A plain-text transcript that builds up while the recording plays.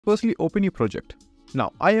Firstly, open your project.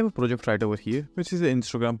 Now, I have a project right over here, which is an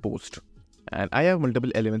Instagram post. And I have multiple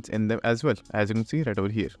elements in them as well, as you can see right over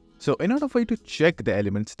here. So in order for you to check the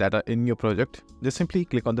elements that are in your project, just simply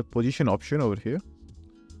click on the position option over here.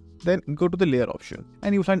 Then go to the layer option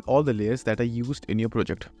and you'll find all the layers that are used in your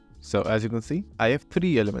project. So as you can see, I have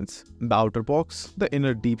 3 elements: the outer box, the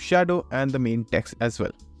inner deep shadow, and the main text as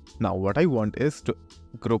well. Now what I want is to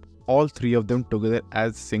group all 3 of them together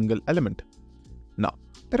as single element. Now,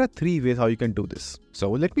 there are 3 ways how you can do this.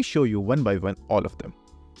 So let me show you one by one all of them.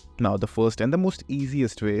 Now the first and the most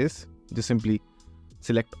easiest way is just simply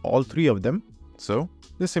select all 3 of them. So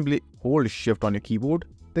just simply hold shift on your keyboard,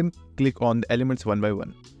 then click on the elements one by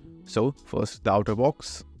one. So first the outer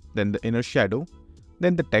box, then the inner shadow,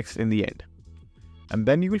 then the text in the end. And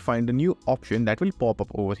then you will find a new option that will pop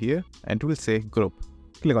up over here and it will say group.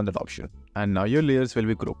 Click on that option and now your layers will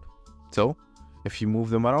be grouped. So if you move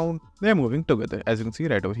them around, they are moving together, as you can see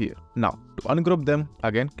right over here. Now to ungroup them,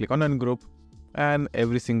 again click on ungroup, and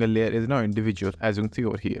every single layer is now individual, as you can see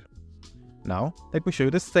over here. Now let me show you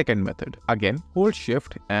the second method. Again, hold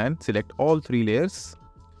shift and select all 3 layers.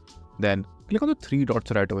 Then click on the 3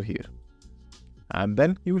 dots right over here. And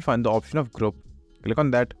then you will find the option of group. Click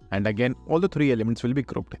on that and again all the 3 elements will be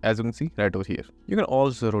grouped, as you can see right over here. You can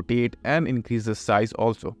also rotate and increase the size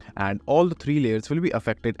also, and all the 3 layers will be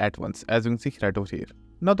affected at once, as you can see right over here.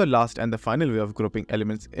 Now the last and the final way of grouping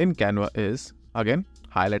elements in Canva is, again,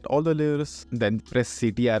 highlight all the layers, then press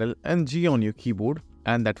Ctrl and G on your keyboard,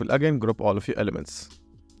 and that will again group all of your elements,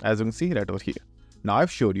 as you can see right over here. Now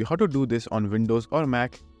I've showed you how to do this on Windows or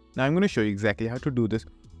Mac. Now I'm going to show you exactly how to do this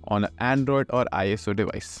on an Android or iOS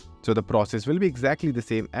device. So the process will be exactly the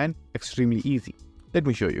same and extremely easy. Let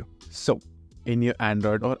me show you. So in your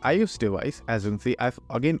Android or iOS device, as you can see, I've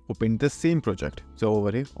again opened the same project. So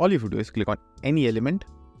over here, all you have to do is click on any element.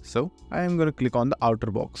 So I am going to click on the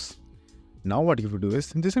outer box. Now what you have to do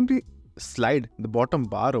is just simply slide the bottom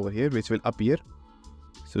bar over here, which will appear.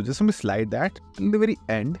 So just simply slide that till the very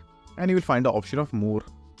end and you will find the option of more.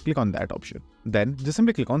 Click on that option. Then just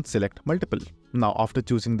simply click on select multiple. Now after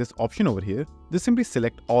choosing this option over here, just simply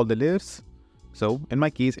select all the layers. So in my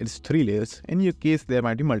case, it's 3 layers. In your case, there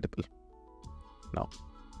might be multiple. Now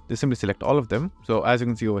just simply select all of them. So as you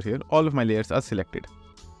can see over here, all of my layers are selected.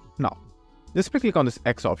 Now just simply click on this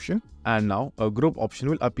X option and now a group option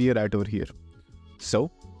will appear right over here. So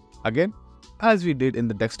again, as we did in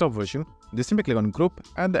the desktop version, just simply click on group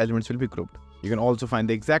and the elements will be grouped. You can also find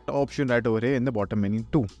the exact option right over here in the bottom menu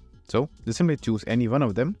too. So just simply choose any one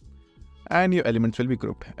of them and your elements will be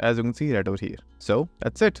grouped, as you can see right over here. So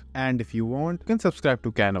that's it. And if you want, you can subscribe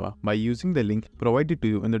to Canva by using the link provided to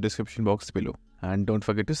you in the description box below. And don't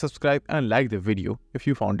forget to subscribe and like the video if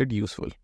you found it useful.